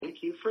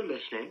for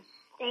listening.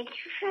 Thank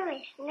you for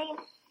listening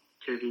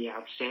To the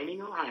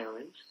Outstanding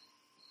Ohioans.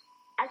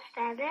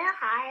 Outstanding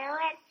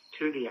Ohioans.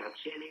 To the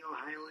Outstanding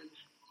Ohioans.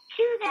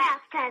 To the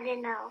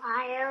Outstanding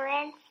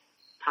Ohioans.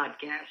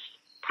 Podcast.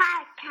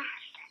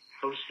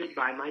 Hosted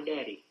by my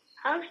daddy.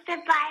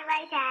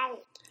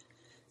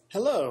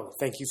 Hello,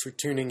 thank you for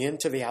tuning in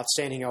to the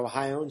Outstanding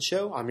Ohioans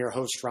show. I'm your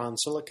host, Ron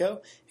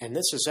Silico, and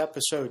this is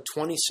episode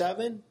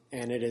 27,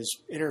 and it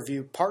is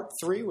interview part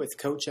 3 with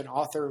coach and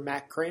author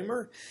Matt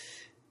Kramer.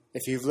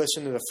 If you've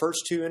listened to the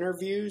first 2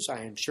 interviews,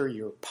 I am sure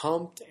you're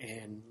pumped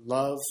and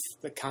love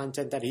the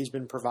content that he's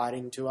been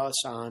providing to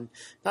us on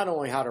not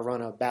only how to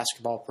run a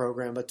basketball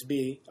program, but to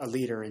be a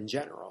leader in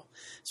general.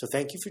 So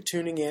thank you for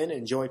tuning in.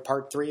 Enjoy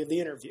part 3 of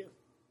the interview.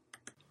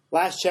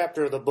 Last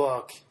chapter of the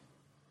book,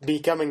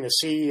 becoming the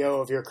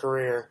CEO of your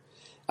career.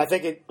 I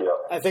think it,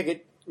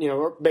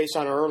 based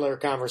on our earlier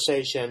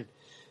conversation,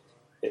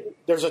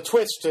 there's a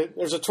twist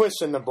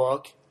in the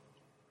book.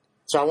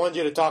 So I wanted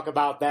you to talk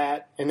about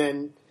that, and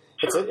then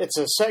it's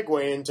a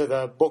segue into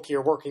the book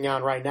you're working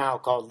on right now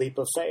called Leap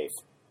of Faith.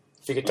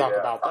 If you could talk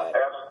about that.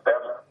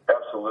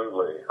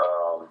 Absolutely.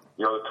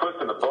 The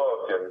twist in the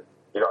book, and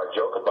I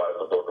joke about it in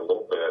the book a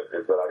little bit,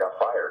 is that I got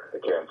fired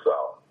at Camp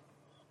South.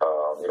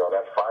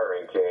 That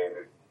firing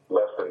came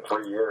less than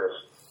 3 years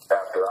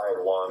after I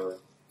had won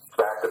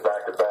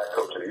back-to-back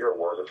Coach of the Year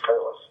awards at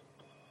Fairless.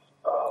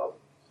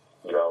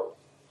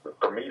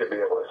 For me to be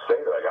able to say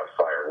that I got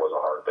fired was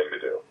a hard thing to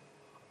do.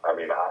 I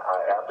mean,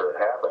 after it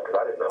happened, because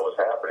I didn't know it was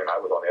happening,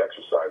 I was on the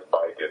exercise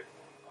bike at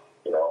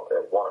 1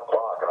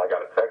 o'clock, and I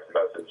got a text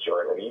message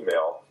or an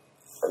email.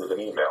 It was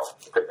an email.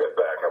 Take that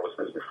back. It was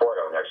before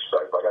I got on the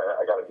exercise bike.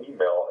 I got an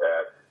email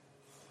at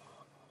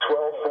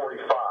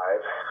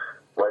 12:45,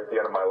 right at the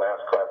end of my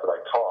last class that I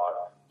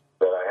taught,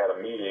 that I had a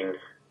meeting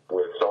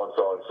with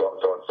so-and-so and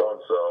so-and-so and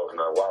so-and-so in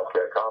the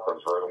Wildcat conference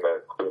room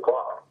at 2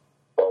 o'clock.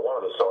 Well, one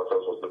of the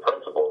so-and-sos was the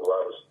principal, who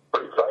I was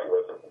pretty tight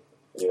with.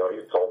 He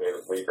told me a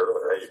week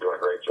earlier, hey, you're doing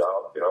a great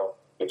job, get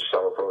your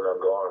summer program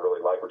going, I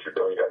really like what you're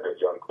doing, you got good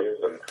young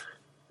kids, and,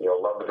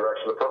 love the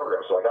direction of the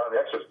program. So I got on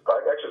the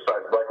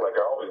exercise bike like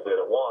I always did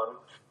at 1,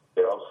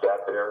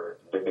 sat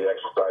there, did the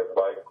exercise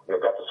bike,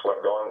 got the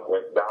sweat going,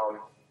 went down,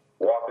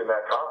 walked in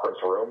that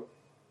conference room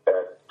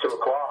at 2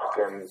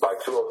 o'clock, and by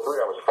 2:03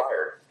 I was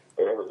fired.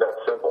 And it was that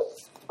simple.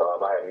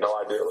 I had no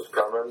idea it was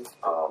coming.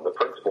 The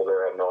principal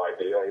there had no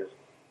idea.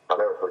 I'll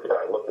never forget,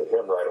 I looked at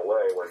him right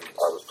away when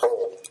I was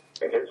told,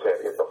 and his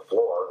head hit the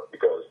floor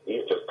because he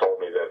had just told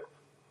me that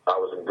I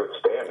was in good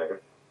standing.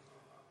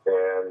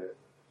 And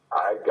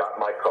I got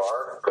in my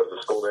car because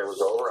the school day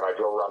was over, and I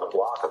drove around the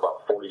block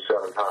about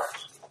 47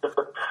 times.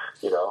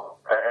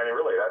 And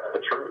really, that's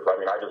the truth. I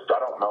mean, I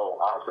don't know,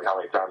 honestly, how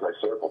many times I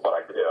circled, but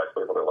I did. I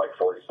circled it like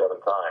 47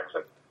 times.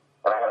 And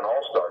I had an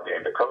all-star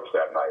game to coach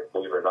that night.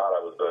 Believe it or not,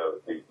 I was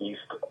the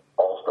East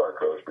all-star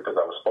coach because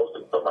I was supposed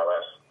to do my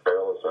last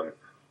Fairless, and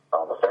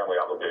the family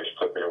obligation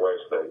took me away,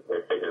 so they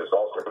paid me this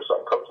all-star. So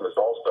I'm coaching this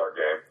all-star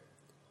game,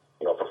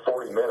 for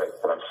 40 minutes,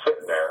 and I'm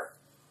sitting there,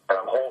 and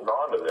I'm holding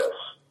on to this,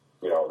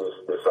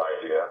 this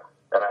idea,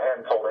 and I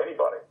hadn't told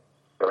anybody.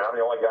 I'm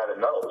the only guy that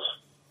knows.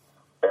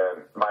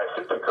 And my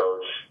assistant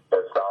coach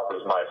at South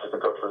is my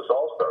assistant coach for this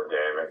all-star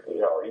game, and,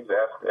 he's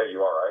asking, hey,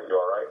 you all right?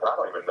 And I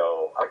don't even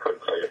know, I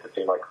couldn't tell you if the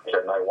team I coached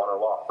that night won or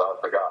lost,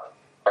 honest to God.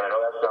 And I know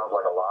that sounds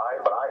like a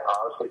lie, but I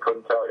honestly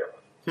couldn't tell you.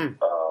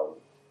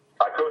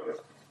 I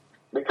couldn't.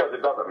 Because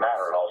it doesn't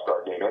matter an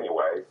all-star game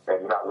anyway,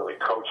 and you're not really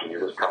coaching,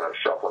 you're just kind of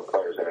shuffling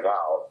players in and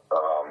out.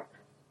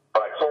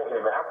 But I told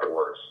him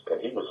afterwards,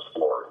 and he was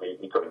floored.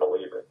 He couldn't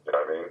believe it, you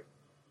know what I mean?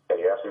 And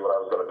he asked me what I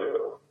was going to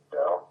do,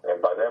 And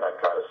by then I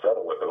kind of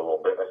settled with it a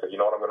little bit. And I said, you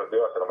know what I'm going to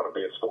do? I said, I'm going to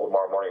be at school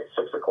tomorrow morning at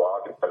 6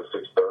 o'clock instead of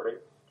 6:30,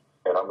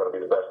 and I'm going to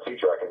be the best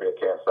teacher I can be at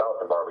Camp South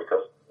tomorrow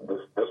because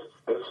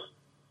this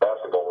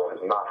basketball world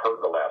has not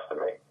heard the last of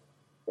me,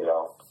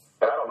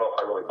 And I don't know if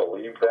I really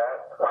believed that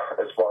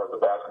as far as the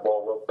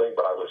basketball world thing,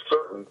 but I was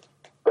certain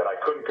that I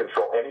couldn't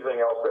control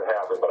anything else that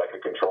happened, but I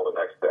could control the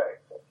next day,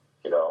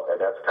 and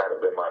that's kind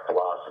of been my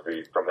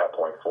philosophy from that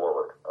point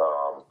forward.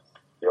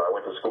 I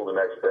went to school the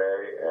next day,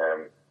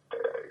 and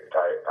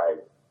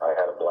I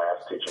had a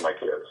blast teaching my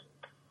kids.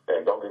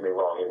 And don't get me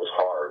wrong, it was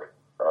hard,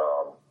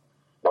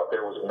 but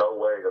there was no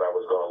way that I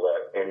was going to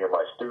let any of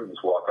my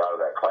students walk out of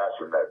that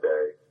classroom that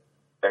day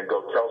and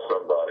go tell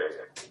somebody,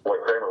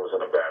 boy, Kramer was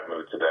in a bad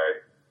mood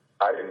today.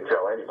 I didn't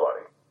tell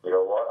anybody. You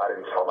know what? I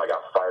didn't tell them I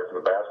got fired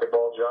from the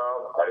basketball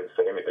job. I didn't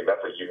say anything.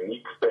 That's a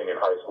unique thing in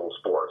high school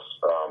sports.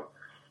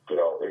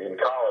 In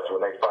college,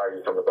 when they fire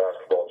you from the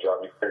basketball job,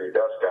 you clear your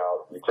desk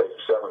out, you take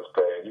your severance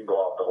pay, and you go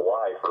off to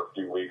Hawaii for a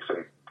few weeks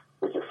and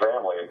with your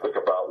family and think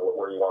about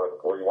where you want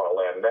to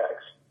land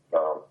next.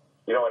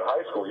 In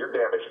high school, you're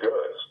damaged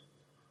goods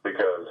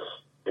because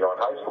in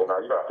high school now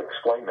you don't have to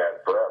explain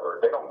that forever.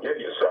 They don't give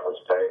you severance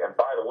pay, and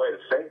by the way,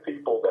 the same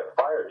people that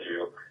fired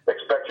you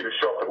expect you to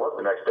show up to work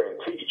the next day and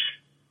teach.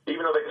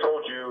 Even though they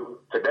told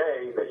you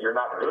today that you're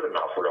not good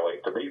enough,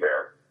 really, to be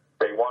there,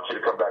 they want you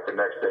to come back the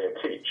next day and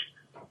teach.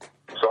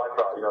 So I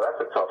thought,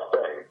 that's a tough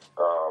thing.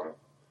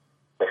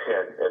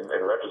 And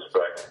in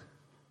retrospect,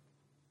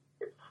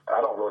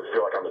 really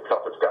feel like I'm the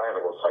toughest guy in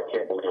the world, so I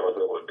can't believe I was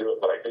able to do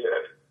it, but I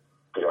did.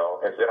 You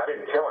know, and I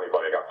didn't tell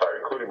anybody I got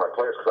fired, including my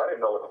players, because I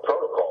didn't know what the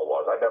protocol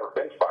was. I'd never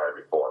been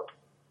fired before.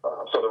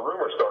 So the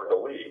rumors started to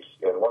leak,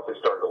 and once they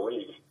started to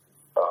leak,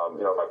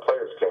 you know, my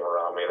players came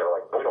around me, and they're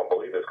like, we don't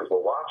believe this because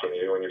we're watching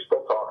you, and you're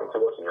still talking to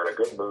us, and you're in a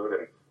good mood.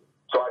 And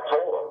so I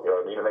told them, you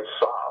know what I mean, and they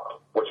sobbed,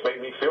 which made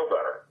me feel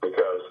better,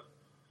 because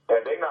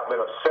had they not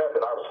been upset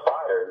that I was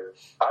fired,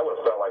 I would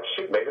have felt like,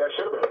 shoot, maybe I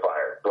should have been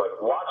fired.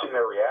 But watching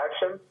their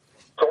reaction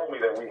told me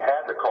that we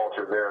had the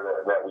culture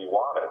there that we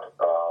wanted.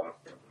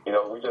 You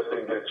know, we just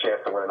didn't get a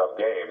chance to win enough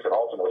games, and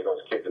ultimately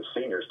those kids as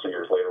seniors 2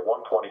 years later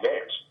won 20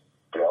 games,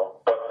 you know.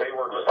 But they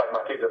were just like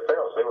my kids at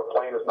Ferris. They were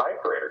playing as ninth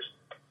graders,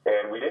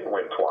 and we didn't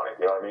win 20,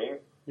 you know what I mean?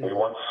 Mm-hmm. We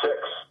won 6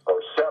 or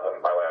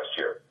 7 my last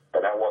year,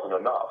 and that wasn't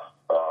enough.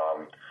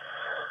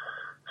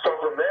 So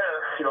from there,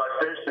 you know, I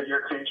finished the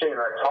year teaching, and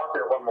I taught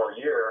there one more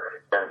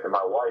year, and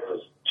my wife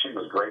she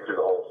was great through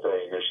the whole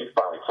thing, and she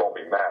finally told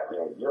me, Matt, you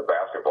know, you're a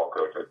basketball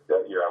coach.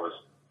 That year I was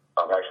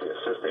actually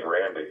assisting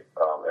Randy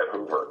at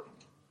Hoover.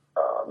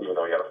 Even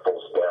though he had a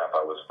full staff,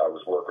 I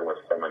was working with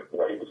him, and you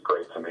know, he was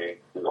great to me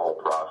through the whole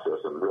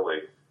process, and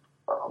really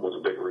was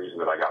a big reason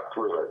that I got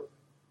through it.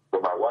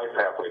 But my wife,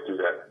 halfway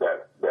through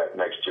that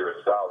next year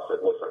at South, said,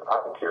 "Listen, I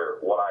don't care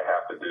what I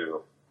have to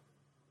do.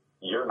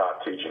 You're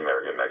not teaching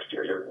there again next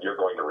year. You're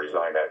going to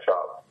resign that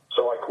job."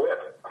 So I quit.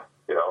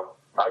 You know,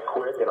 I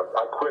quit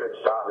a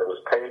job that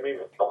was paying me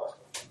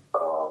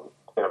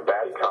in a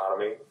bad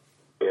economy,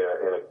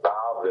 in a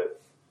job that,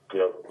 you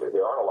know,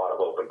 there aren't a lot of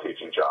open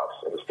teaching jobs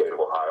in the state of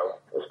Ohio,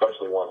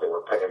 especially ones that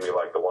were paying me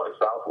like the one at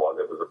South was.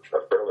 It was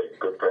a fairly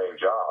good paying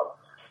job.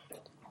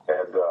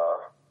 And,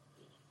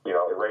 you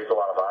know, it raised a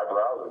lot of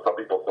eyebrows, and some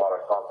people thought I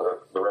fought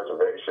the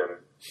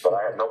reservation, but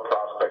I had no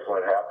prospects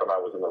when it happened. I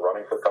was in the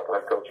running for a couple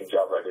head coaching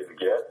jobs I didn't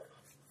get.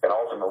 And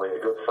ultimately,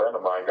 a good friend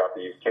of mine got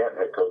the East Canton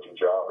head coaching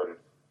job, and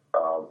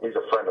he's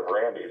a friend of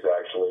Randy's,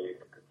 actually,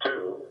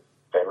 too.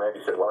 And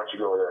Randy said, why don't you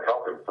go over there and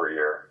help him for a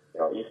year? You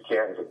know, East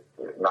Canton's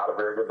not a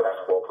very good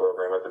basketball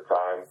program at the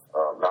time,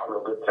 not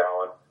real good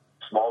talent,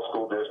 small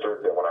school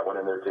district. And when I went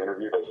in there to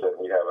interview, they said,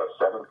 we have a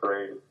 7th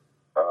grade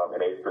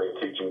and 8th grade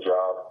teaching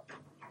job.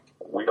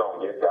 We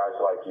don't get guys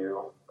like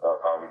you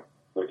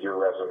with your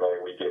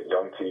resume. We get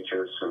young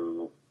teachers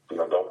who, you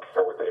know, don't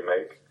care what they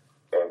make,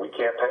 and we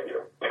can't pay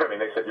you. I mean,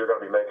 they said, you're going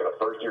to be making a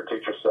first-year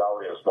teacher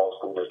salary in a small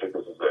school district.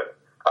 This is it.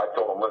 I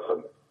told them, listen,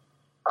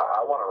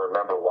 I want to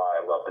remember why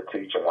I love to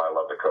teach and why I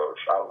love to coach.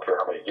 I don't care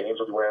how many games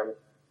we win,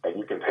 and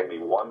you can pay me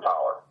 $1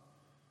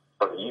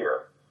 for the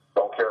year.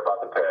 Don't care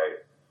about the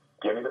pay.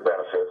 Give me the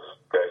benefits,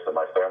 okay, so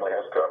my family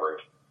has coverage,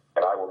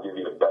 and I will give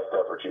you the best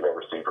effort you've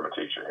ever seen from a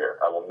teacher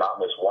here. I will not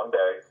miss one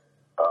day,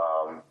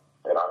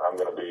 and I'm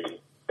going to be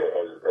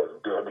as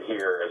good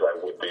here as I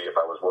would be if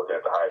I was working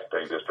at the highest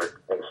paying district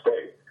in the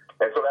state.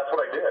 And so that's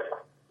what I did.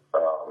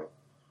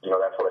 You know,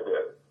 that's what I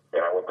did.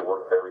 And I went to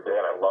work every day,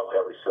 and I loved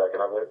every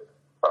second of it.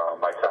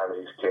 My time at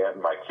East Canton,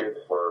 my kids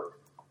were,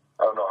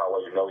 I don't know how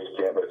well you know East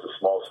Canton, but it's a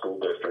small school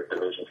district,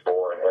 Division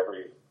IV, and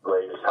every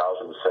grade is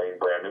housed in the same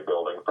brand new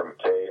building from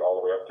K all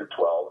the way up through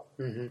 12.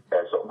 Mm-hmm.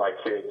 And so my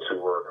kids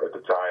who were at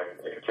the time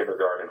in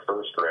kindergarten and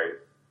first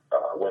grade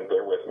went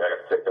there with me. I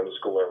got to take them to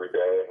school every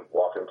day and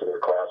walk into their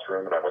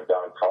classroom, and I went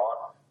down and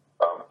taught.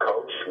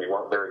 Coach, we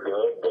weren't very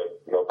good, but,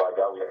 you know, by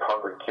God, we had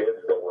hungry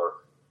kids that were,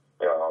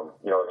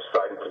 you know,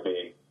 excited to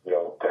be, you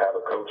know, to have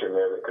a coach in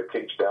there that could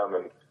teach them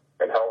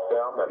and help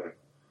them. And,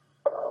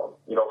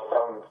 you know,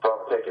 from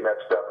taking that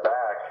step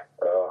back,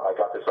 I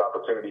got this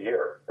opportunity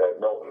here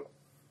at Milton.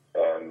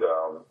 And,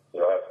 you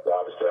know, that's,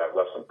 obviously I've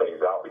left some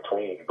things out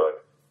between,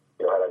 but,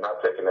 you know, had I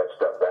not taken that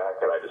step back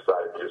and I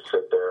decided to just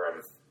sit there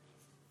and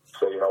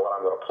say, you know what,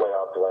 I'm going to play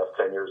out the last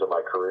 10 years of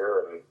my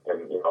career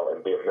and you know, and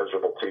be a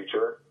miserable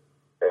teacher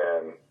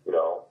and, you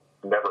know,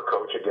 never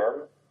coach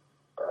again,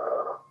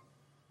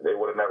 they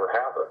would have never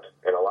happened.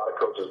 And a lot of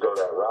coaches go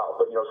that route.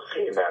 But, you know,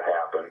 seeing that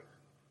happen,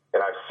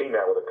 and I've seen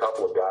that with a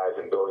couple of guys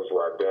in buildings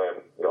where I've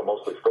been, you know,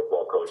 mostly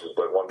football coaches,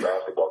 but one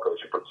basketball coach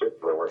in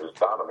particular where it just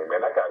dawned on me,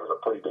 man, that guy was a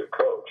pretty good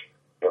coach.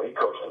 You know, he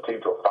coached the team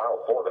to a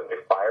Final Four, then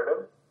they fired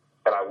him.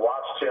 And I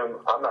watched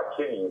him, I'm not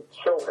kidding you,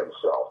 kill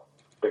himself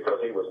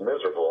because he was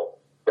miserable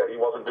that he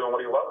wasn't doing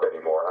what he loved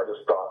anymore. And I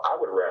just thought, I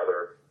would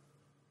rather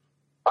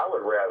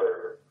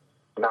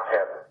not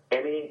have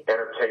any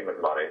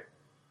entertainment money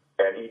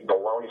and eat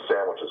bologna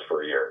sandwiches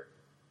for a year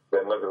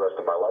than live the rest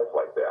of my life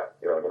like that.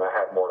 You know, I mean, I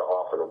have more to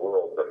offer the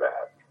world than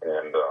that.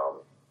 And,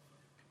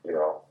 you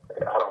know,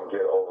 I don't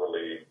get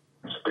overly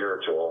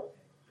spiritual,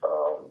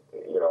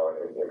 you know,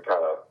 and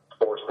kind of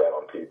force that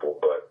on people.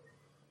 But,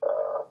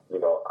 you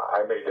know,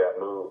 I made that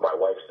move. My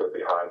wife stood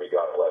behind me,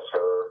 God bless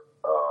her.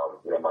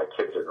 You know, my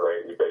kids are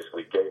great. We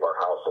basically gave our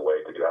house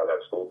away to get out of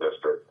that school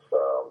district.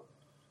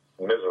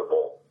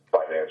 Miserable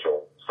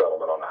financial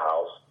settlement on the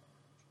house.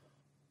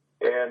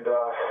 And,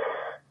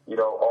 you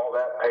know, all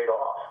that paid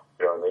off.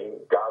 You know what I mean?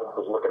 God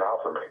was looking out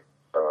for me.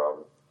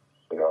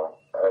 You know,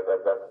 that's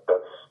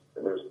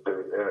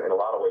in a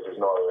lot of ways, there's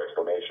no other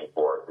explanation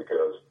for it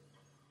because,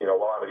 you know,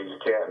 while I'm at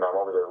East Canton, I'm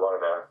over there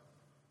running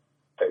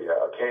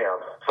a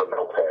camp for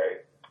no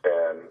pay.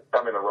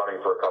 I'm in the running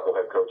for a couple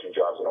head coaching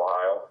jobs in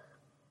Ohio.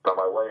 On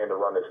my way in to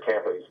run this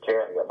camp at East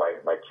Canton that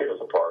my kid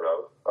is a part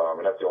of,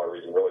 and that's the only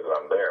reason really that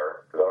I'm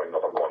there, because I don't even know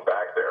if I'm going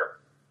back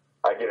there.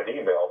 I get an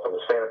email from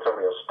the San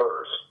Antonio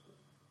Spurs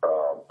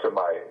to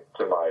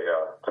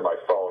my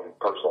phone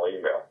personal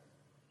email,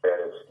 and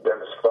it's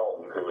Dennis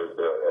Felton, who is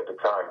at the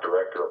time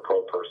director of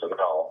pro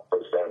personnel for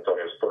the San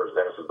Antonio Spurs.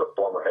 Dennis is the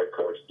former head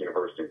coach at the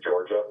University of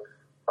Georgia.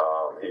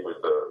 He was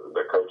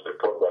the coach that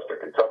put Western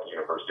Kentucky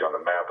University on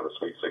the map of the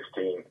Sweet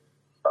 16,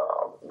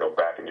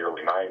 back in the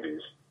early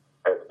 90s.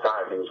 At the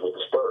time, he was with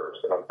the Spurs,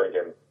 and I'm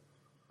thinking,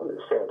 the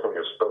San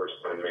Antonio Spurs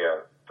sending me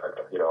an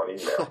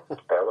email.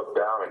 And I looked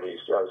down, and he's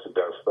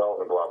Dennis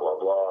Felton, and blah, blah,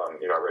 blah, and,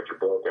 I read your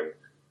book, and,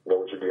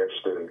 would you be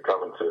interested in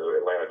coming to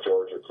Atlanta,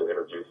 Georgia to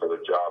interview for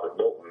the job at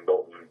Milton?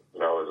 Milton,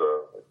 is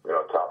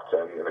a top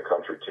 10 in the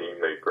country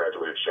team. They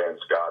graduated Shannon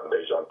Scott and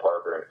Dejan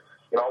Parker,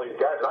 and, all these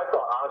guys. And I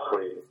thought,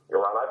 honestly,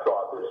 Ron, I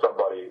thought that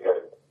somebody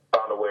had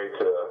found a way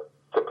to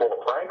pull a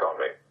prank on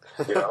me,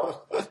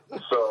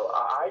 So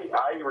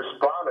I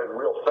responded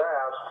real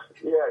fast.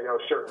 Yeah,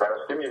 sure,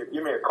 Dennis.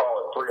 Give me a call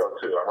at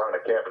 3:02. I'm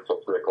running a camp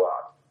until 3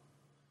 o'clock.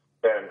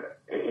 And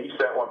he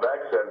sent one back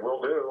and said,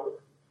 "Will do."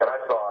 And I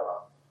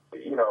thought,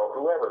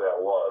 whoever that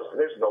was,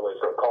 there's no way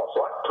it's going to call.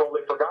 So I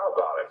totally forgot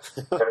about it.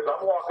 And as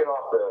I'm walking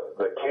off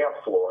the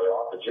camp floor,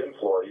 off the gym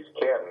floor at East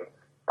Canton,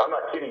 I'm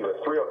not kidding you,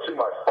 at 3:02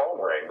 my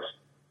phone rings,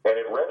 and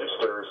it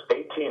registers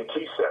AT&T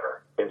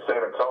Center in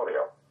San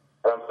Antonio.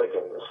 And I'm thinking,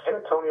 the San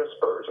Antonio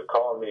Spurs are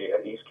calling me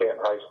at East Canton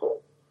High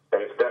School.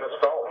 And it's Dennis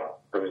Felton,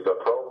 who's the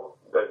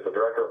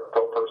director of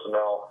pro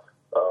personnel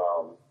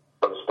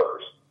for the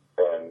Spurs.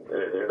 And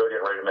they're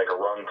getting ready to make a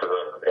run to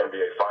the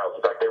NBA Finals.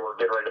 In fact, they were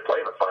getting ready to play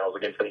in the Finals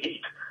against the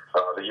Heat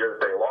the year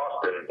that they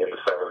lost in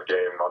the 7th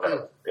game on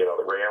that,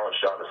 the Ray Allen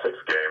shot in the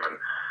 6th game. And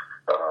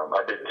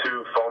I did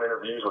 2 phone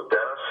interviews with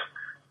Dennis.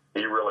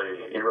 He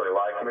really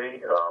liked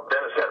me.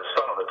 Dennis had a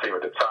son on the team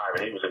at the time,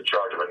 and he was in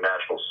charge of a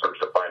national search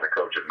to find a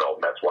coach at Milton.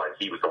 That's why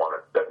he was the one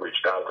that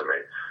reached out to me.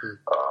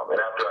 And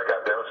after I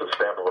got Dennis's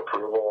stamp of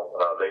approval,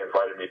 they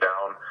invited me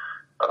down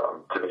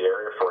to the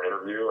area for an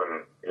interview,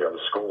 and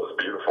the school is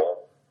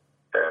beautiful,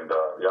 and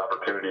the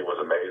opportunity was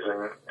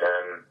amazing,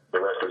 and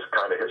the rest is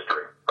kind of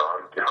history.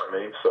 You know what I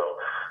mean? So,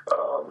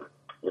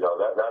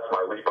 that's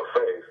my leap of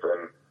faith,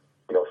 and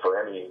for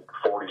any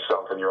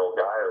 40-something-year-old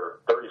guy or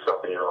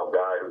 30-something-year-old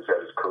guy who's had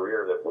his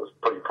career that was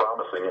pretty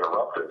promising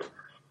interrupted,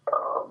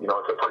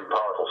 it's a pretty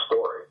powerful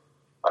story,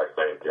 I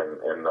think.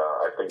 And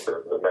I think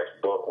that the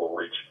next book will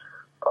reach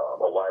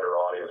a wider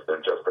audience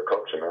than just the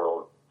coaching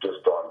world,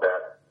 just on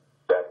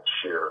that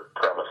sheer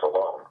premise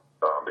alone.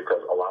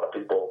 Because a lot of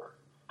people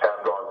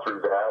have gone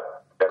through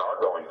that and are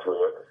going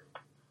through it.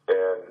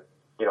 And,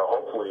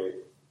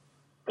 hopefully,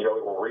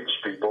 it will reach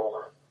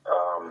people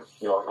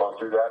I've gone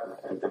through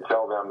that and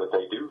tell them that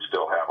they do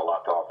still have a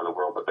lot to offer the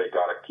world, but they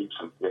got to keep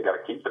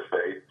the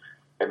faith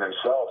in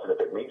themselves. And if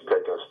it means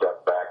taking a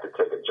step back to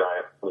take a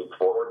giant leap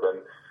forward,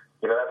 then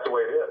that's the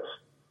way it is.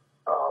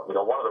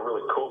 One of the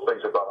really cool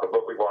things about the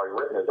book we've already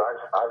written is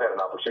I've had an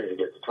opportunity to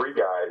get 3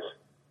 guys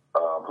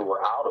who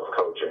were out of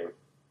coaching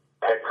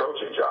head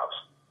coaching jobs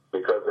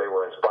because they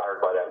were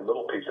inspired by that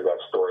little piece of that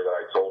story that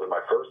I told in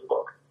my first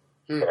book.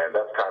 And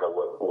that's kind of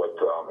what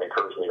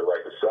encouraged me to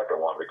write the second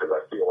one, because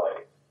I feel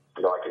like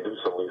I can do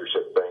some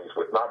leadership things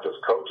with not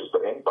just coaches,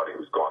 but anybody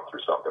who's gone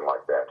through something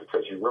like that,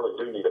 because you really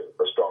do need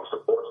a strong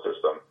support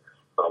system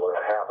when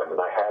that happened.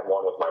 And I had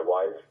one with my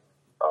wife.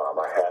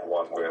 I had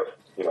one with,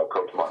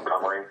 Coach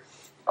Montgomery,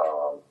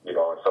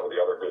 and some of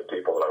the other good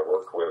people that I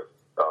worked with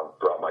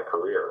throughout my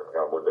career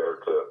were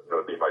there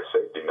to be my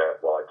safety net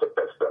while I took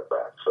that step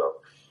back. So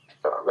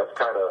that's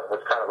kind of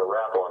a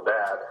wrap on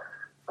that.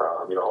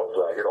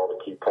 Hopefully I hit all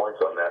the key points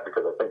on that,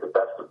 because I think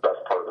that's the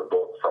best part of the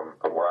book from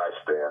where I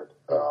stand.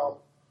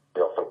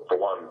 For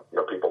one,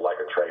 people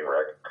like a train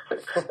wreck.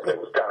 And it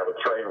was kind of a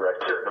train wreck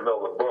here in the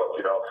middle of the book.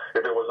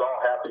 If it was all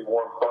happy,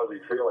 warm,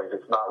 fuzzy feelings,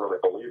 it's not really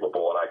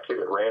believable. And I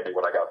kidded Randy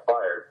when I got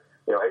fired.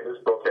 Hey,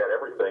 this book had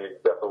everything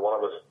except for one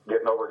of us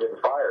getting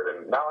fired,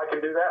 and now I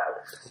can do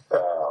that.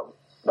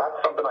 Not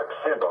something I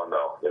planned on,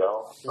 though.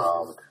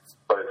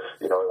 But it's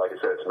like I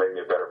said, it's made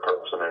me a better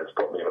person, and it's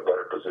put me in a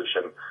better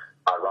position,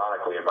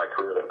 ironically, in my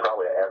career than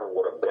probably I ever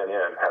would have been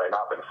in had I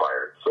not been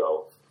fired.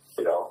 So,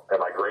 am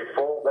I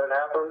grateful that it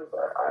happened?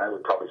 I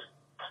would probably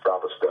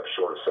stop a step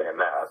short of saying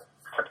that.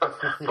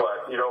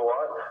 But you know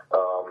what?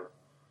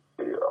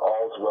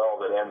 All's well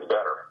that ends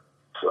better.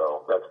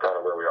 So that's kind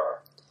of where we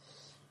are.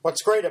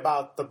 What's great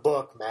about the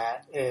book,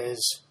 Matt,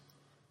 is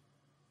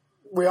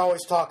we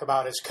always talk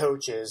about as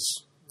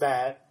coaches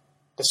that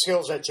the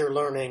skills that you're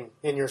learning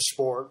in your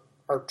sport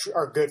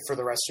are good for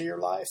the rest of your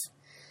life.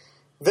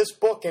 This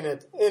book in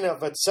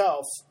of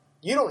itself,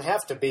 you don't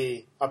have to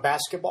be a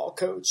basketball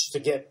coach to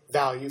get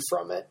value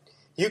from it.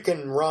 You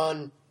can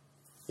run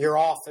your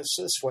office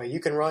this way. You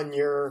can run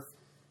your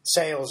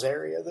sales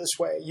area this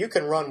way. You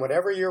can run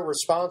whatever you're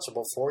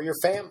responsible for, your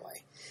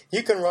family.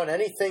 You can run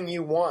anything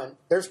you want.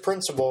 There's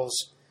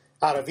principles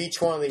out of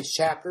each one of these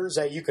chapters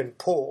that you can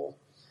pull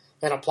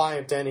and apply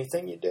them to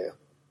anything you do.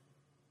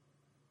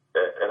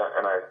 And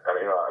and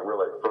I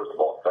really, first of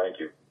all, thank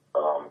you.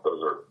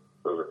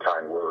 Those are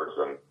kind words,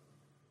 and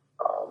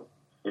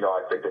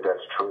I think that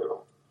that's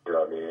true. You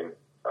know what I mean?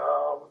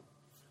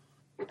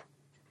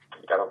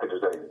 I don't think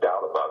there's any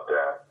doubt about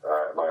that.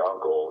 My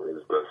uncle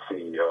is the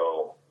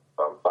CEO,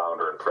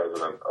 founder, and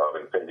president of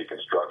Infinity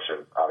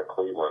Construction out of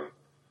Cleveland.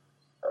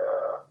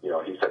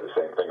 He said the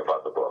same thing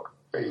about the book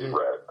that he's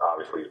read.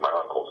 Obviously, he's my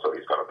uncle, so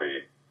he's going to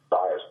be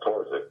biased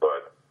towards it,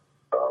 but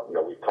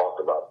we've talked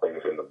about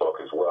things in the book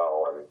as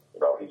well, and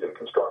he's in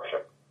construction.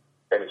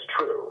 And it's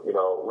true.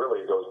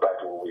 Really it goes back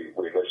to what we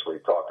initially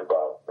talked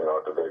about,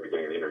 at the very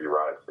beginning of the interview,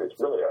 Ron. It's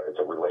really it's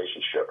a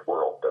relationship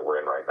world that we're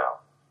in right now.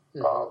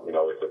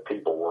 It's a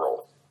people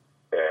world.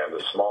 And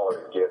the smaller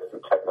it gets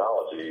in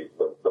technology,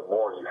 the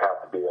more you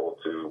have to be able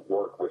to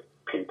work with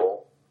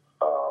people,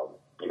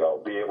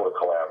 be able to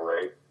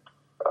collaborate,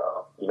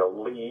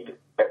 lead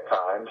at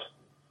times.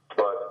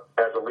 But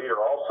as a leader,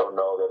 also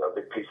know that a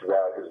big piece of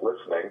that is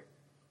listening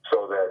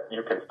so that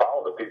you can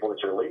follow the people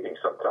that you're leading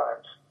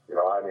sometimes. There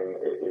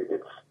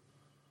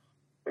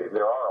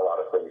are a lot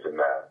of things in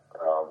that.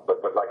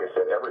 But like I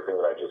said, everything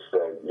that I just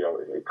said,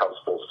 it comes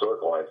full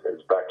circle, and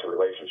it's back to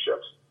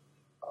relationships.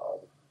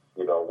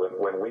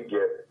 When we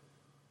get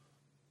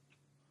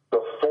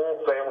the full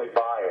family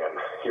buy-in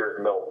here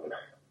at Milton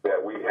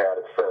that we had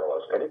at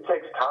Fairless, and it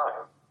takes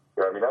time.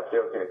 That's the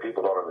other thing that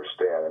people don't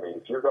understand.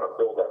 If you're going to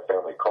build that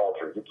family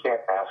culture, you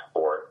can't ask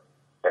for it,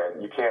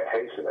 and you can't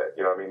hasten it.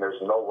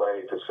 There's no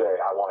way to say,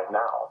 I want it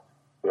now.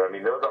 There are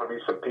going to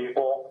be some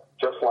people,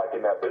 just like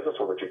in that business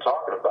world that you're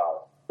talking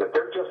about, that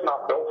they're just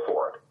not built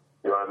for it.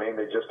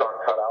 They just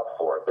aren't cut out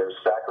for it. There's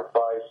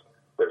sacrifice,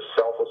 there's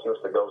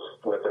selflessness that goes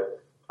with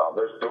it.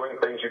 There's doing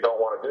things you don't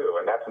want to do,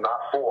 and that's not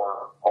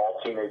for all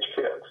teenage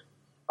kids.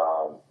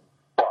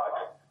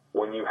 But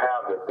when you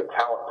have the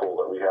talent pool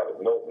that we have at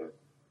Milton,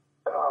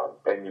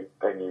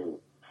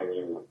 and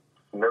you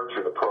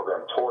nurture the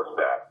program towards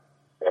that,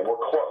 and we're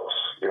close.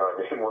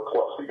 We're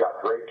close. We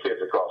got great kids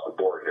across the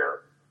board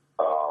here.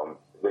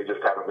 They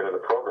just haven't been in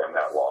the program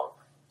that long.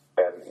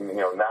 And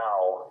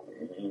now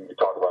you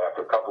talk about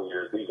after a couple of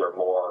years, these are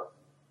more.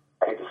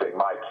 I hate to say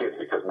my kids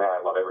because, man,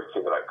 I love every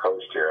kid that I've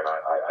coached here, and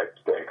I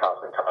stay in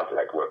constant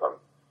contact with them.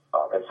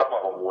 And some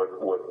of them were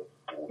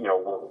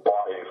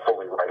bought in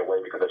fully right away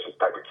because that's just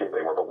the type of kid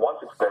they were. But once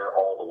it's there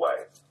all the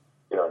way,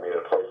 at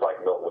a place like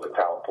Milton with the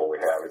talent pool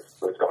we have, it's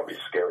going to be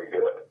scary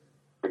good.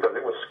 Because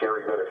it was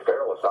scary good at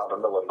Fairless out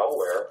in the middle of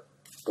nowhere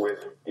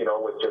with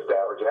just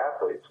average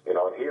athletes. And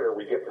here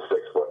we get the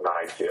 6'9"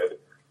 kid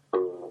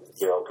who,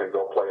 can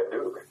go play at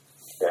Duke.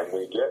 And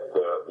we get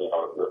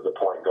the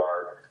point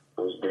guard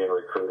who's being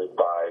recruited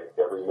by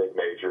every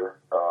mid-major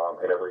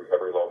and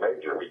every low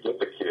major. We get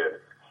the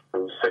kid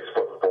who's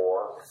 6'4"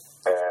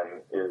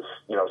 and is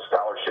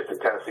scholarship to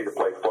Tennessee to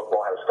play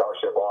football, had a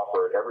scholarship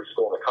offer at every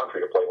school in the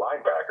country to play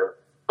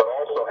linebacker, but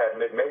also had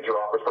mid-major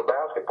offers for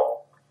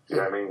basketball.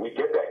 We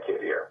get that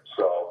kid here.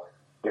 So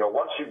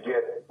once you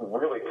get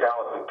really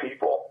talented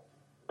people,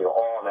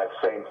 all on that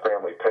same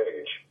family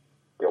page,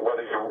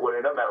 whether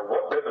it doesn't matter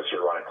what business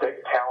you're running,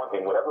 take talent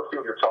in whatever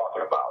field you're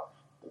talking about.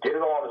 Get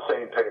it all on the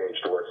same page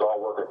to where it's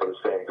all working for the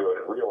same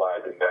good, and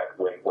realizing that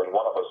when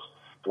one of us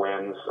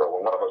wins or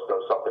when one of us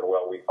does something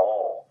well, we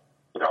all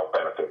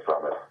benefit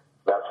from it.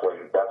 That's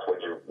when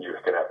you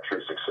can have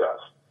true success.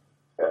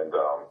 And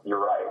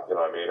you're right.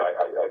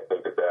 I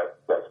think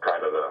that's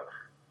kind of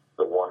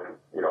the one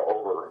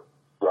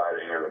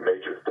overriding or the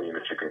major theme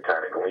that you can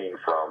kind of glean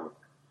from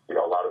a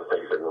lot of the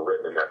things that were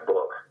written in that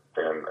book.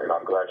 And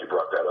I'm glad you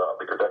brought that up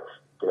because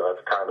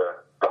that's kind of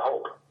the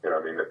hope.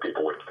 That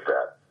people would get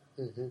that.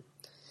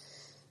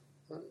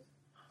 Mm-hmm.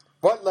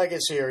 What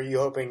legacy are you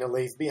hoping to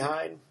leave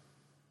behind?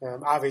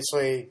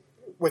 Obviously,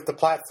 with the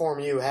platform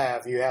you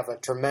have a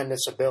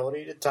tremendous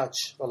ability to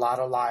touch a lot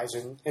of lives,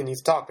 and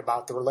you've talked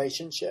about the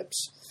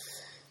relationships.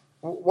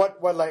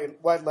 What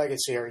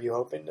legacy are you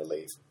hoping to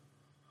leave?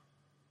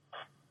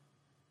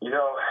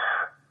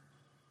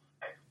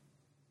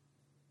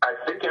 I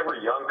think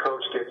every young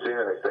coach gets in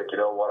and they think, I'm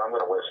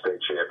going to win a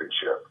state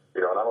championship.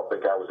 And I don't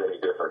think I was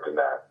any different than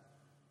that.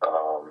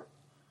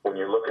 When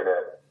you're looking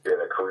at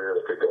a career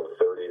that could go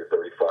 30 or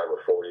 35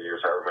 or 40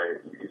 years, however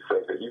many, you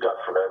think that you got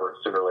forever, and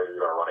sooner or later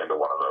you're going to run into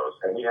one of those.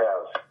 And we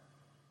have,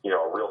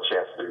 a real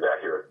chance to do that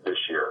here this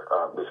year,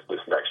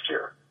 this next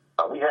year.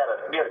 We had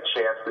a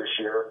chance this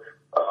year.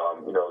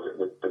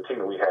 The team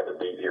that we had to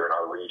beat here in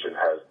our region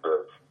has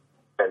the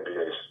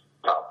NBA's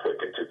top pick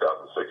in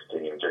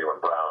 2016,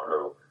 Jaylen Brown,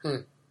 who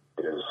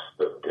is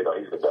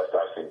he's the best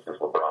I've seen since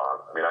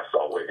LeBron. I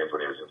saw Wiggins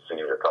when he was in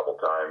senior a couple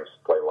times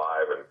play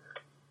live, and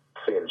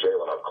seeing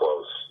Jaylen up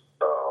close.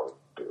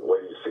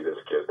 Wait till you see this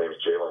kid. His name's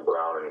Jaylen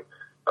Brown, and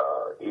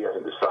he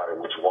hasn't decided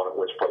which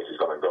place he's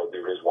going to go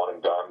do his one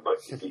and done, but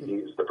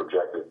he's the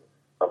projected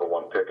number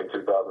one pick in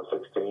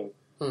 2016.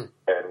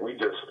 And we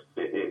just,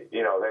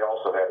 they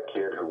also had a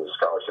kid who was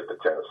scholarship to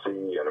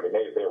Tennessee, and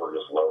they were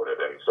just loaded.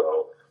 And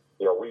so,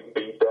 we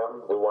beat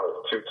them. We're one of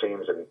two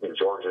teams in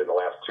Georgia in the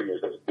last 2 years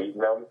that's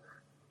beaten them.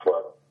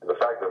 But the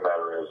fact of the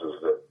matter is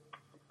that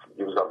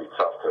it was going to be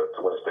tough to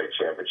win a state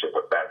championship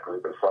with that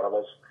group in front of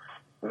us.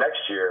 next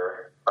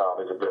year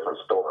is a different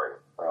story.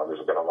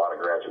 There's been a lot of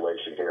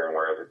graduation here, and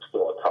whereas it's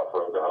still a tough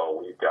road to hoe,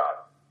 we've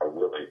got a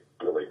really,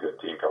 really good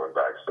team coming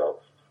back. So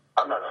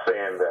I'm not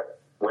saying that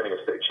winning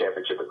a state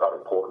championship is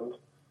unimportant,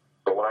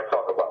 but when I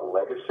talk about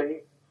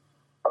legacy,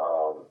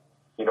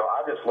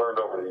 I've just learned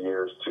over the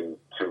years to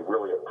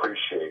really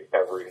appreciate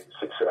every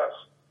success.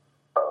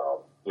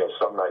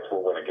 Some nights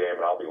we'll win a game,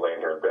 and I'll be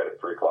laying here in bed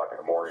at 3 o'clock in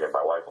the morning, and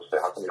my wife will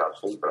say, "How come you're not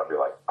sleeping?" I'll be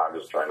like, "I'm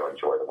just trying to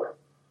enjoy the win."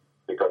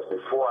 Because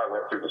before I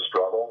went through the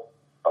struggle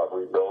of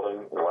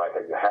rebuilding, when I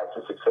had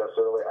some success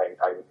early,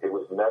 I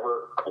was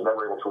never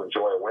able to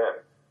enjoy a win.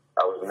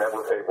 I was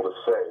never able to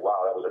say,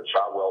 "Wow, that was a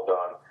job well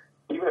done."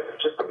 Even if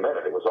it's just a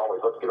minute, it was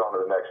always, "Let's get on to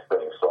the next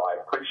thing." So I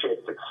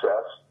appreciate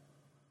success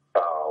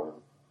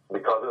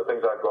because of the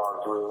things I've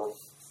gone through,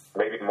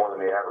 maybe more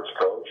than the average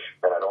coach,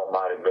 and I don't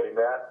mind admitting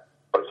that.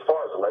 But as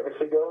far as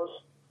legacy goes,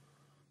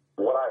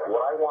 what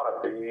I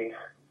want to be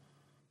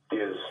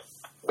is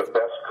the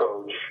best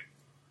coach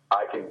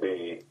I can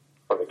be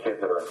for the kids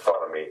that are in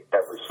front of me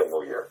every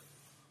single year.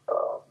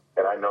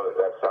 And I know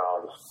that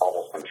sounds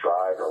almost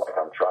contrived, or like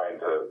I'm trying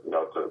to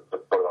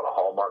put it on a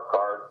Hallmark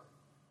card.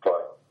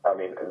 But I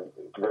mean,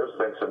 there's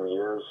been some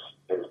years,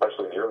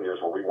 especially in the early years,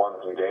 where we won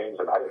some games,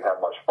 and I didn't have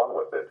much fun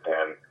with it.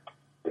 And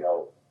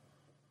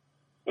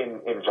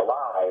in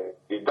July,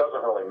 it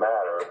doesn't really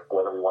matter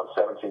whether we won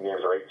 17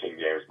 games or 18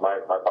 games. My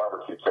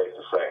barbecue tastes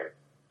the same.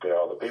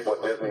 The people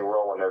at Disney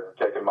World, when they're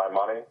taking my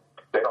money,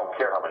 they don't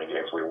care how many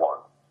games we won.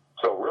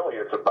 So really,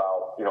 it's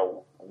about,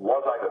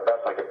 was I the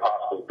best I could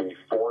possibly be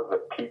for the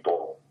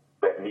people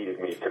that needed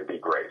me to be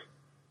great?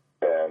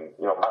 And,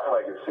 my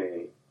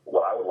legacy,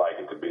 what I would like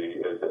it to be,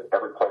 is that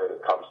every player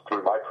that comes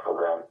through my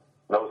program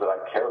knows that I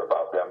care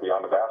about them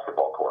beyond the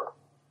basketball court.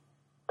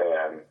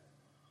 And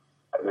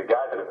the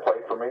guys that have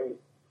played for me,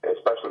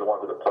 especially the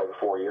ones that have played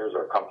 4 years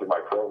or have come through my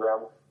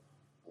program,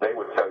 they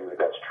would tell you that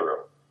that's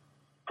true.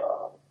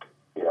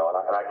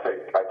 And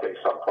I take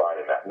some pride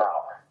in that.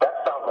 Now, that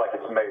sounds like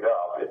it's made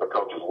up if a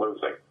coach is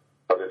losing,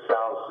 but it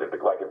sounds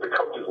like if the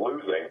coach is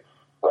losing,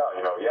 well,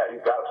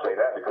 he's got to say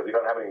that because he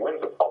doesn't have any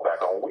wins to fall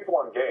back on. We've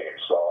won games,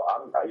 so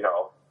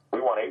we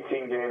won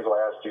 18 games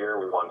last year.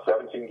 We won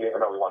 17 games.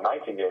 No, we won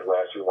 19 games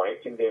last year. We won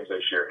 18 games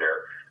this year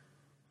here.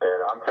 And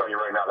I'm telling you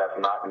right now, that's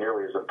not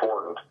nearly as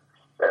important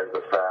as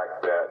the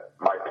fact that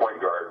my point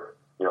guard,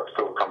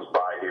 still comes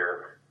by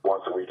here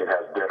once a week and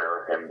has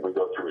dinner, and we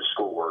go through his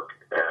schoolwork,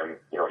 and,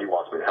 he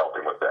wants me to help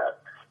him with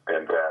that.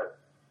 And that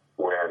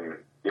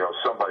when,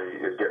 somebody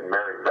is getting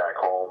married back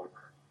home,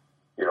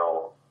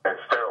 at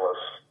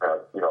Fairless,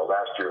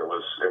 last year it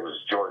was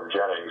Jordan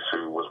Jennings,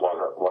 who was one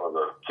of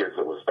the kids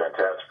that was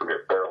fantastic for me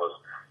at Fairless,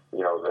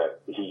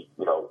 that he,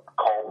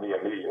 called me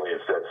immediately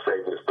and said,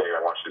 "Save this day, I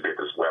want you to be at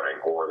this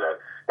wedding," or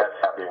that's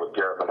happening with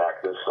Garrett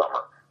Manack this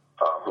summer,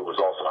 who was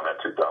also on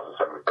that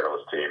 2007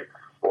 Fairless team,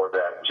 or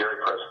that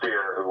Jerry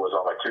Prestier, who was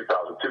on my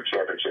 2002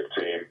 championship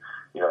team,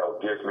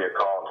 gives me a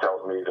call and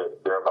tells me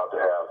that they're about to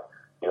have,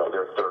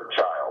 their third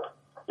child,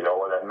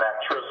 or that Matt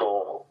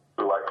Trissel,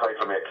 who I played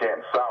for me at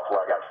Canton South,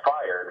 where I got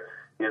fired,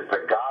 is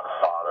the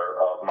godfather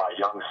of my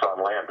young son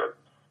Landon.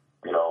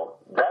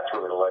 That's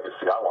really the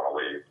legacy I want to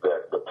leave.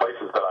 That the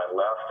places that I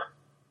left,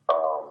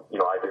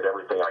 I did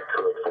everything I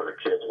could for the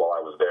kids while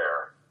I was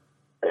there,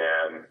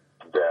 and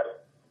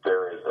that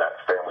there is that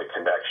family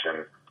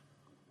connection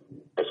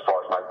as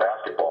far as my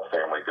basketball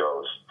family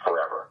goes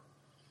forever.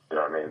 You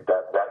know what I mean?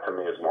 That to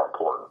me is more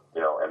important,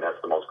 and that's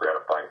the most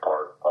gratifying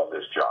part of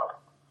this job.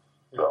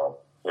 So,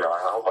 I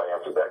hope I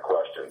answered that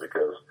question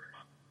because,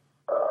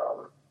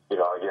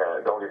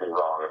 again, don't get me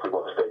wrong. If we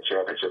won the state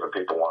championship and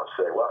people want to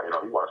say, well,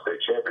 he won a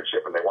state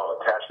championship and they want to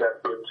attach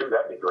that to it too,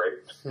 that'd be great.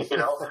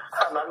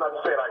 I'm not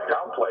saying I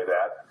downplay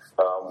that.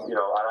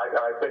 And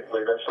I think they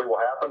eventually will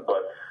happen,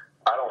 but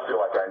I don't feel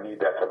like I need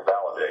that to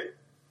validate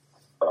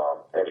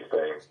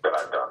anything that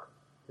I've done.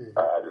 Mm-hmm.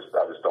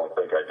 I just don't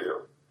think I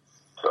do.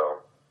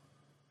 So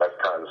that's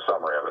kind of the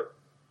summary of it.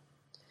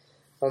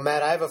 Well,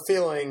 Matt, I have a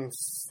feeling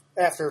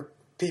after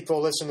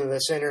people listen to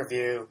this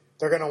interview,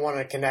 they're going to want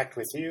to connect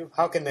with you.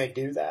 How can they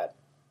do that?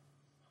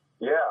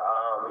 Yeah,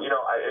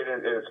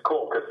 it's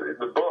cool because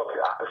the book,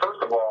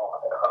 first of all,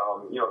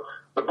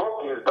 the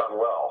book is done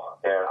well,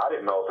 and I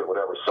didn't know if it would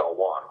ever sell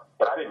one.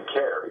 And I didn't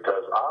care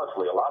because,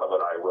 honestly, a lot of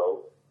it I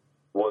wrote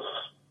was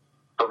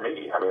for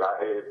me. I mean,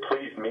 it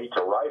pleased me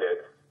to write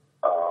it,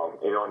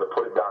 and to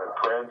put it down in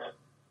print,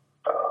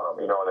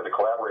 and then to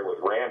collaborate with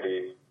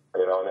Randy,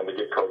 and then to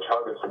get Coach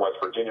Huggins from West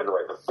Virginia to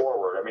write the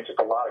foreword. I mean, just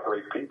a lot of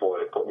great people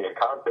that it put me in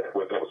contact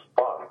with. It was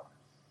fun.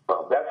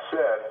 That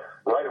said,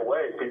 right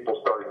away,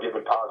 people started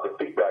giving positive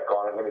feedback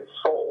on it, and it's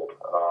sold.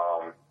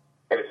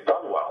 And it's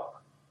done well.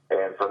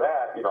 And for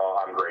that,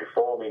 I'm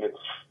grateful. I mean,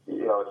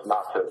 it's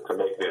not to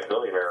make me a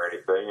billionaire or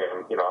anything,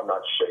 and, I'm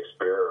not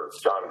Shakespeare or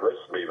John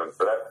Grisham even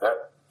for that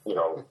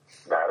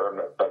matter. I'm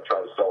not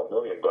trying to sell a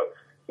million, but,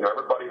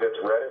 everybody that's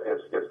read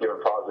it has given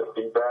positive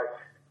feedback.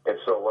 And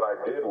so what I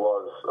did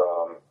was,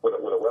 with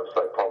a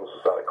website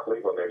publicist out of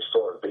Cleveland named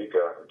Soren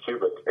Bika,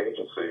 Cubic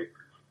Agency,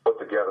 put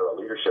together a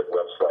leadership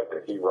website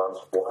that he runs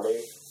for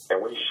me,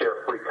 and we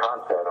share free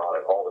content on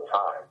it all the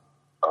time.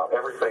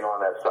 Everything on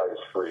that site is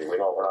free. We're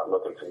not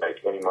looking to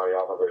make any money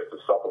off of it. It's a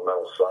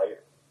supplemental site.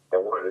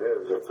 And what it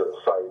is, it's a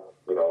site,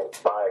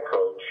 by a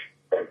coach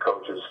and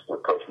coaches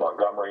with Coach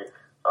Montgomery,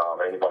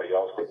 anybody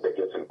else that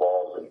gets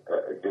involved and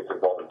does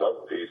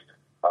the piece.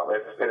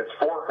 And it's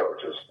for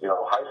coaches,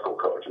 high school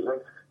coaches.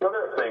 And, there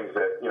are things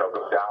that,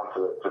 go down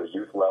to the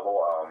youth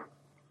level.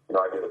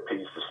 I did a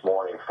piece this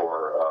morning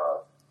for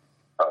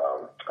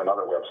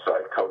another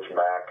website, Coach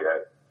Mac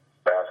at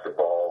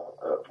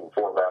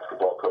for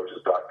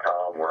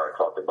basketballcoaches.com, where I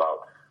talked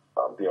about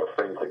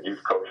things that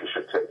youth coaches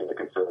should take into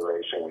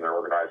consideration when they're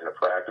organizing a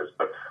practice.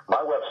 But my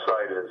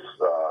website is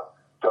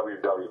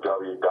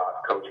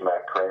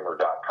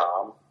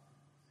www.coachmattkramer.com,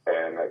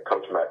 and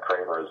Coach Matt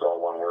Kramer is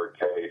all one word,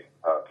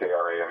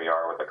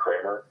 Kramer with a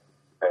Kramer.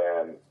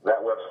 And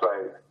that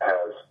website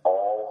has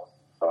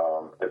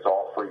it's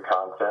all free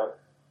content.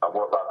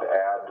 We're about to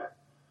add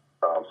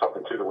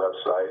something to the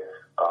website,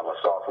 a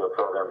software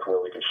program where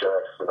we can share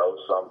X's and O's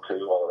some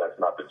too, although that's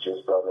not the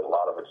gist of it. A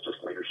lot of it's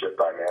just leadership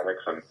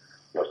dynamics and,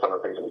 some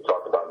of the things that we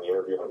talked about in the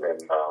interview and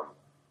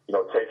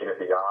taking it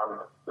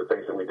beyond the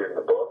things that we did in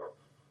the book,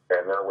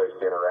 and there are ways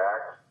to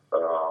interact.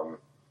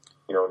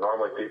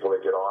 Normally people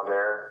that get on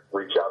there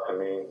reach out to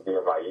me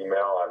via my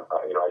email.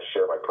 I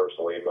share my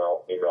personal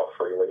email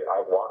freely.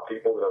 I want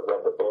people that have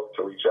read the book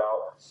to reach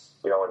out,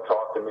 and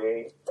talk to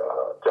me,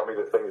 tell me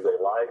the things they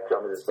like,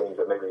 tell me the things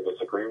that maybe they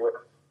disagree with.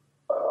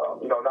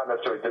 Not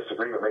necessarily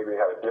disagree, but maybe they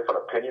have a different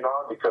opinion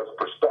on, because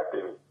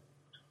perspective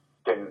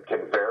can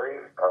vary,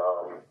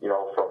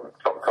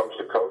 from coach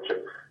to coach.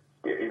 And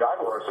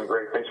I've learned some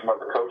great things from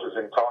other coaches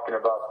in talking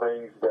about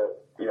things that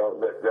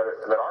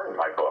that aren't in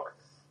my book,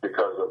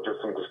 because of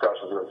just some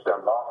discussions that have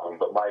stemmed off them.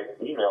 But my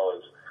email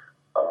is,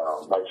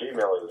 my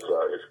Gmail is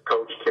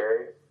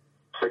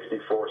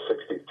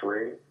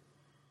CoachK6463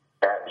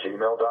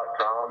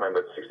 @gmail.com, and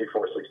that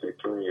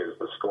 6463 is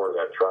the score of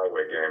that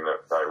Triway game that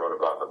I wrote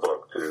about in the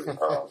book too.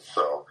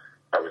 So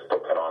I always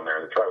put that on there.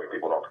 And the Triway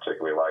people don't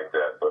particularly like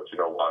that, but you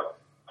know what?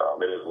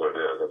 It is what it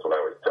is. That's what I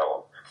always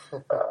tell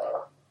them.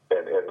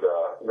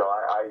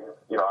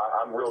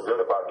 I'm real good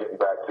about getting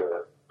back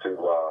to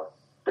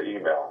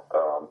email.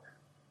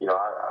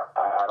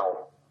 I don't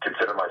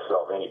consider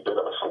myself any bit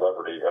of a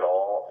celebrity at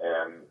all,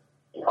 and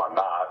I'm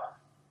not.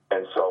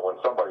 And so when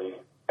somebody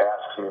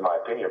asks me my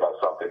opinion about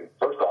something,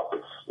 first off,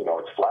 it's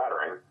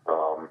flattering,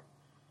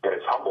 and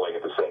it's humbling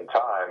at the same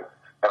time.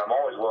 And I'm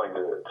always willing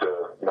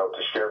to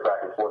share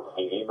back and forth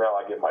via email.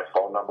 I give my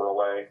phone number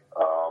away.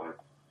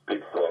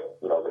 People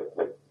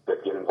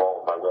that get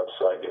involved with my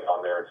website, get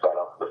on there and sign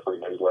up for the free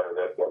newsletter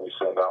that we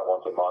send out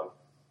once a month.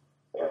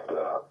 And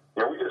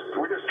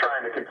we're just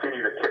trying to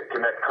continue to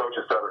connect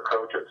coaches to other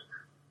coaches.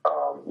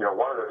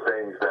 One of the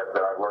things that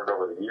I've learned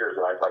over the years,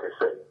 and like I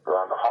said,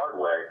 on the hard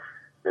way,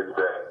 is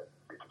that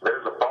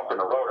there's a bump in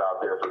the road out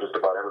there for just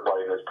about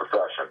everybody in this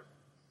profession.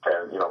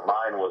 And,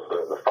 mine was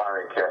the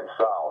firing Canton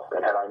South.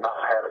 And had I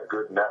not had a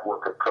good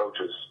network of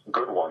coaches,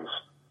 good ones,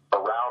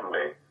 around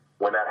me,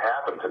 when that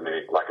happened to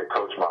me, like a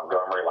Coach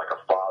Montgomery, like a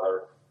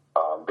father,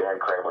 Dan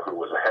Kramer, who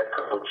was a head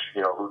coach,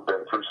 who'd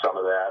been through some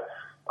of that,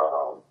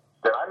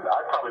 then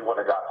I probably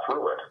wouldn't have got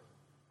through it.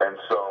 And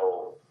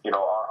so,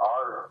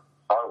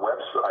 our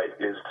website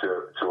is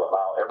to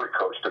allow every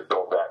coach to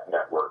build that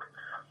network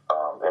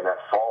and that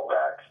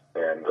fallback.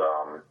 And,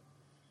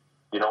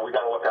 we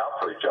got to look out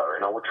for each other.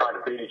 We're trying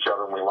to beat each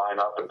other when we line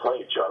up and play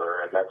each other,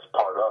 and that's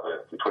part of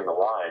it between the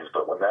lines.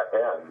 But when that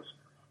ends,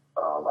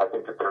 I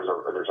think that there's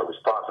a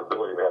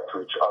responsibility we have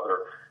to each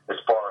other as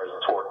far as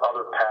toward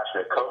other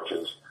passionate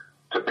coaches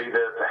to be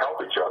there to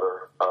help each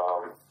other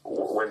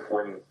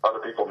when other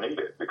people need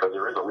it, because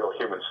there is a real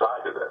human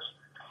side to this.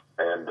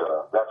 And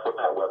that's what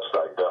that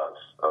website does.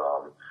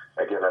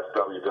 Again, that's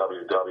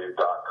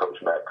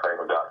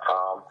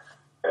www.coachmattkramer.com.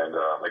 And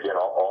again,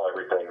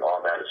 everything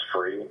on that is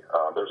free.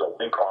 There's a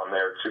link on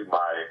there to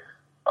my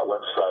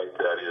website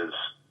that is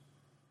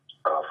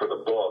for the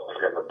book,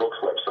 and the book's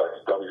website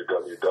is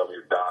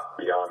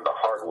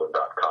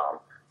www.beyondthehardwood.com.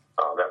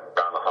 That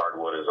Beyond the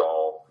Hardwood is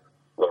all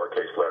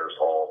lowercase letters,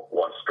 all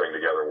one string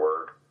together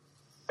word.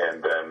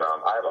 And then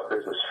I have a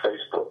business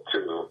Facebook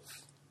too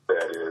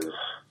that is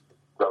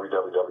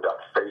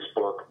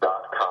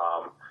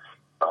www.facebook.com.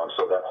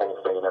 So that whole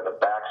thing, and then the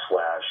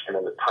backslash, and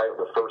then the title,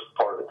 the first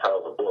part of the title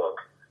of the book,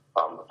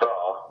 the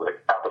with a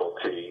capital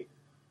T,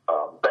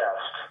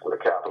 best with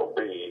a capital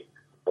B,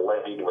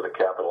 Lane with a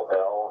capital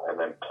L, and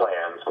then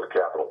plans with a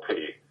capital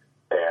P.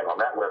 And on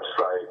that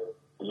website,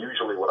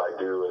 usually what I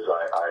do is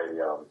I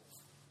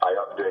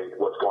update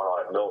what's going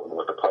on at Milton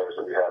with the players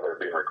that we have that are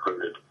being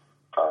recruited.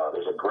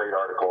 There's a great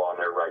article on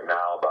there right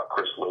now about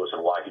Chris Lewis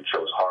and why he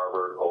chose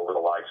Harvard over the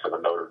likes of a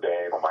Notre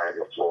Dame, a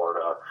Miami of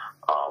Florida,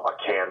 a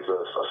Kansas,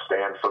 a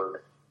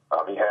Stanford.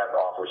 He had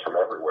offers from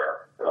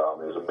everywhere. It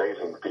was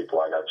amazing the people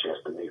I got a chance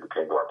to meet who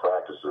came to our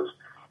practices.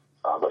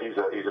 But he's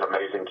an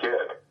amazing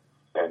kid.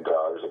 And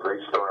there's a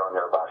great story on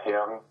there about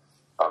him.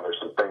 There's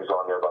some things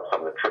on there about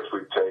some of the trips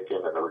we've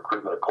taken and the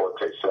recruitment of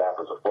Corte Sapp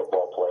as a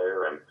football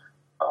player. And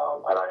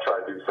I try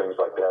to do things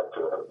like that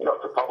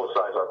to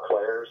publicize our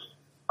players,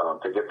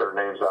 to get their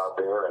names out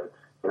there. And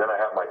then I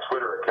have my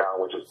Twitter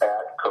account, which is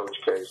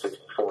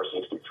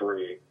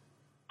 @CoachK6463.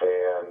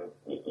 And,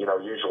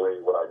 usually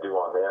what I do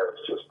on there,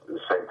 it's just the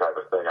same type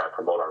of thing. I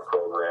promote our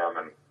program,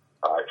 and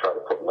I try to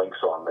put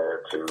links on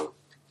there to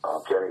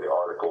any of the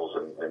articles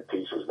and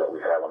pieces that we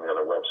have on the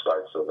other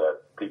websites so that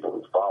people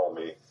who follow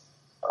me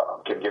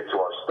can get to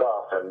our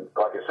stuff. And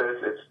like I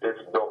said,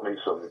 it's built me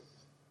some,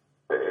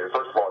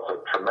 first of all, it's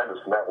a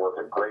tremendous network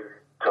of great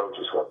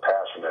coaches who are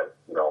passionate,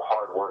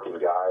 hardworking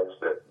guys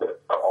that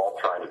are all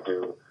trying to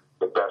do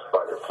the best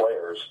by their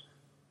players.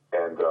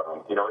 And,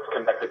 it's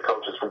connected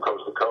coaches from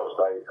coast to coast.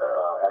 I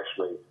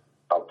actually,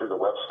 through the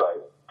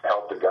website,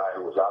 helped a guy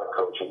who was out of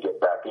coaching get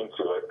back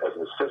into it as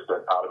an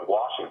assistant out in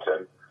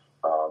Washington,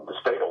 the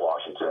state of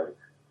Washington.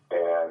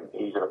 And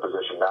he's in a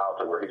position now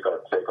to where he's going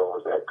to take over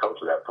as the head coach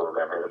of that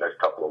program here in the next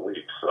couple of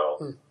weeks.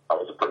 So that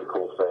was a pretty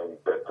cool thing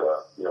that,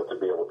 to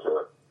be able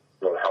to,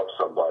 help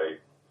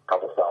somebody a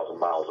couple thousand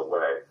miles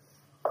away.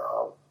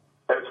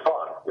 And it's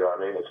fun.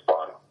 It's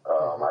fun.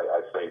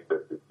 I think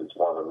that it's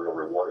one of the real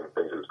rewarding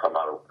things that's come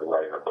out of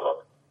writing a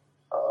book.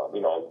 A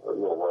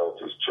little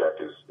royalties check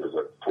is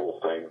a cool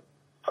thing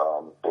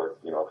for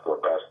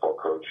a basketball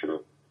coach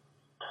who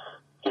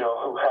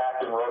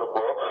hacked and wrote a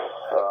book.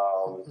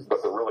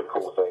 But the really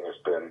cool thing has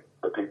been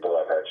the people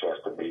I've had a chance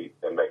to meet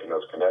and making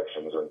those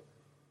connections. And,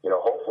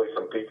 hopefully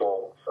some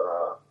people,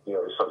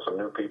 some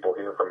new people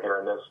here from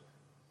hearing this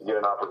get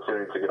an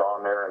opportunity to get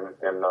on there and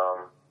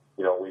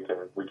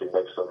we can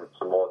make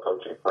some more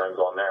coaching friends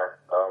on there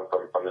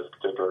from this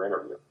particular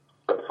interview.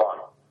 It's been fun.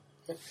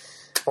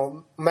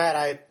 Well, Matt,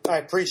 I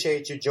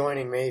appreciate you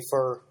joining me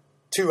for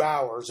 2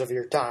 hours of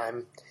your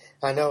time.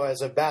 I know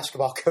as a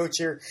basketball coach,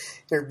 you're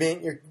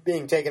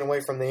being taken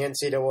away from the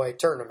NCAA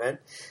tournament,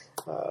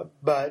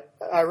 but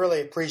I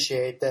really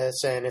appreciate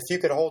this. And if you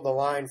could hold the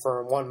line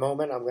for one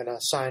moment, I'm going to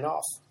sign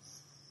off.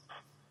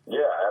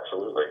 Yeah,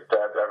 absolutely.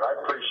 I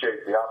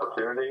appreciate the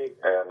opportunity,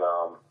 and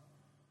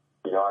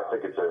I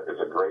think it's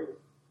a great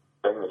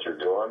thing that you're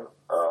doing.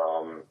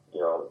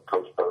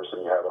 Coach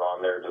Person, you have it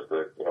on there just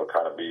to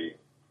kind of be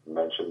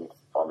mentioned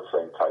on the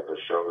same type of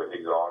show that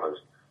he's on is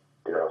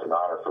an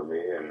honor for me.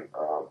 And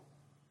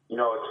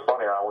it's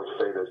funny. I always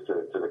say this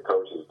to the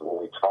coaches when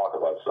we talk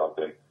about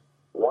something.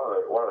 One of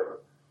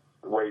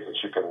the ways that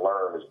you can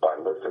learn is by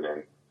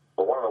listening.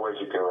 But one of the ways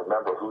you can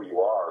remember who you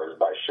are is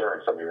by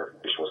sharing some of your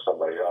information with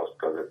somebody else,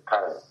 because it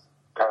kind of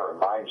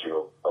reminds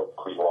you of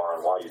who you are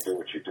and why you do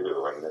what you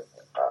do. And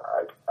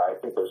I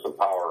think there's some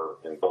power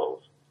in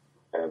both.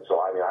 And so,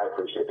 I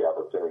appreciate the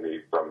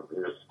opportunity from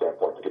your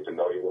standpoint to get to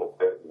know you a little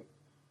bit and,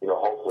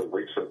 hopefully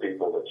reach some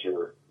people that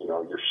you're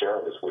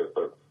sharing this with,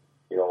 but,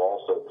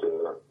 also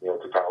to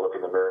kind of look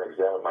in the mirror and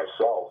examine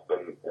myself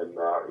and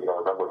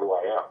remember who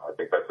I am. I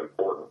think that's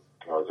important,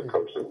 as a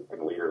coach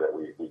and leader that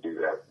we do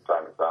that from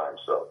time to time.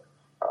 So,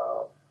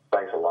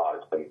 thanks a lot.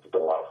 It's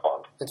been a lot of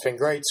fun. It's been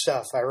great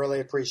stuff. I really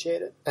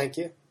appreciate it. Thank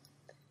you.